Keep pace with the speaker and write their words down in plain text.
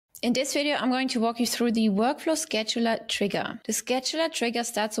In this video, I'm going to walk you through the workflow scheduler trigger. The scheduler trigger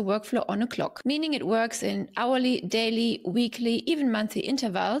starts a workflow on a clock, meaning it works in hourly, daily, weekly, even monthly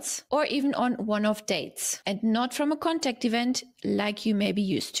intervals, or even on one-off dates, and not from a contact event like you may be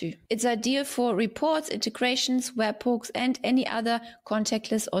used to. It's ideal for reports, integrations, webhooks, and any other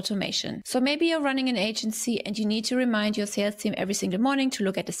contactless automation. So maybe you're running an agency and you need to remind your sales team every single morning to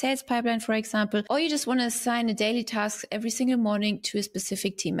look at the sales pipeline, for example, or you just want to assign a daily task every single morning to a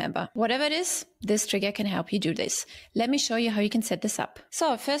specific team member. Whatever it is, this trigger can help you do this. Let me show you how you can set this up.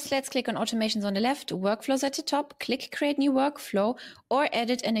 So first, let's click on automations on the left, workflows at the top, click create new workflow or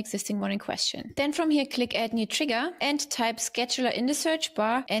edit an existing morning question. Then from here, click add new trigger and type scheduler in the search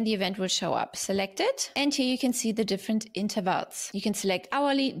bar and the event will show up. Select it. And here you can see the different intervals. You can select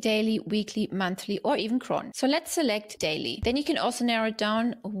hourly, daily, weekly, monthly, or even cron. So let's select daily. Then you can also narrow it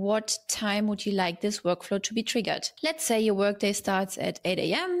down. What time would you like this workflow to be triggered? Let's say your workday starts at 8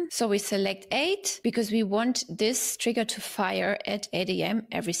 a.m. So we select 8 because we want this trigger to fire at 8 a.m.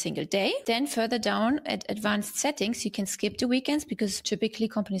 every single day. Then further down at advanced settings, you can skip the weekends because typically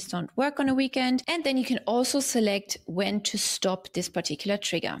companies don't work on a weekend. And then you can also select when to stop this particular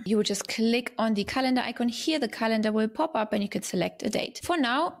trigger. You will just click on the calendar icon here. The calendar will pop up and you can select a date. For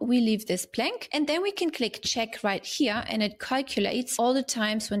now, we leave this blank and then we can click check right here and it calculates all the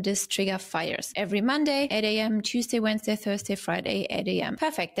times when this trigger fires. Every Monday, 8 a.m., Tuesday, Wednesday, Thursday, Friday, 8 a.m.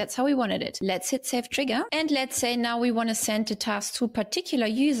 Perfect. That's how we wanted it. Let's hit save trigger. And let's say now we want to send a task to a particular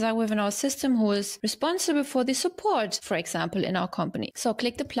user within our system who is responsible for the support, for example, in our company. So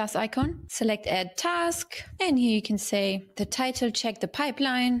click the plus icon, select add task. And here you can say the title, check the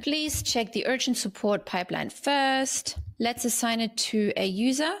pipeline. Please check the urgent support pipeline first. Let's assign it to a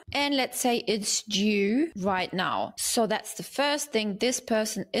user and let's say it's due right now. So that's the first thing this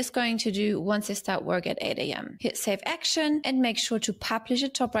person is going to do once they start work at 8 a.m. Hit save action and make sure to publish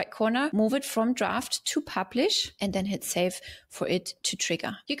it top right corner, move it from draft to publish and then hit save for it to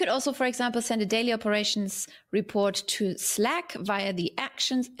trigger. You could also, for example, send a daily operations report to Slack via the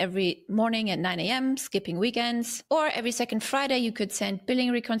actions every morning at 9 a.m., skipping weekends, or every second Friday, you could send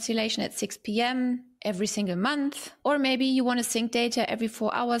billing reconciliation at 6 p.m. every single month, or maybe you want to sync data every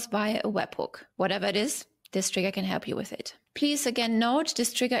 4 hours via a webhook. Whatever it is, this trigger can help you with it. Please again note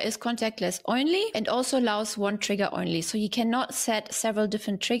this trigger is contactless only and also allows one trigger only. So you cannot set several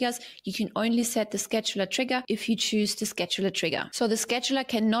different triggers. You can only set the scheduler trigger if you choose the scheduler trigger. So the scheduler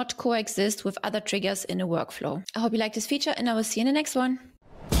cannot coexist with other triggers in a workflow. I hope you like this feature and I will see you in the next one.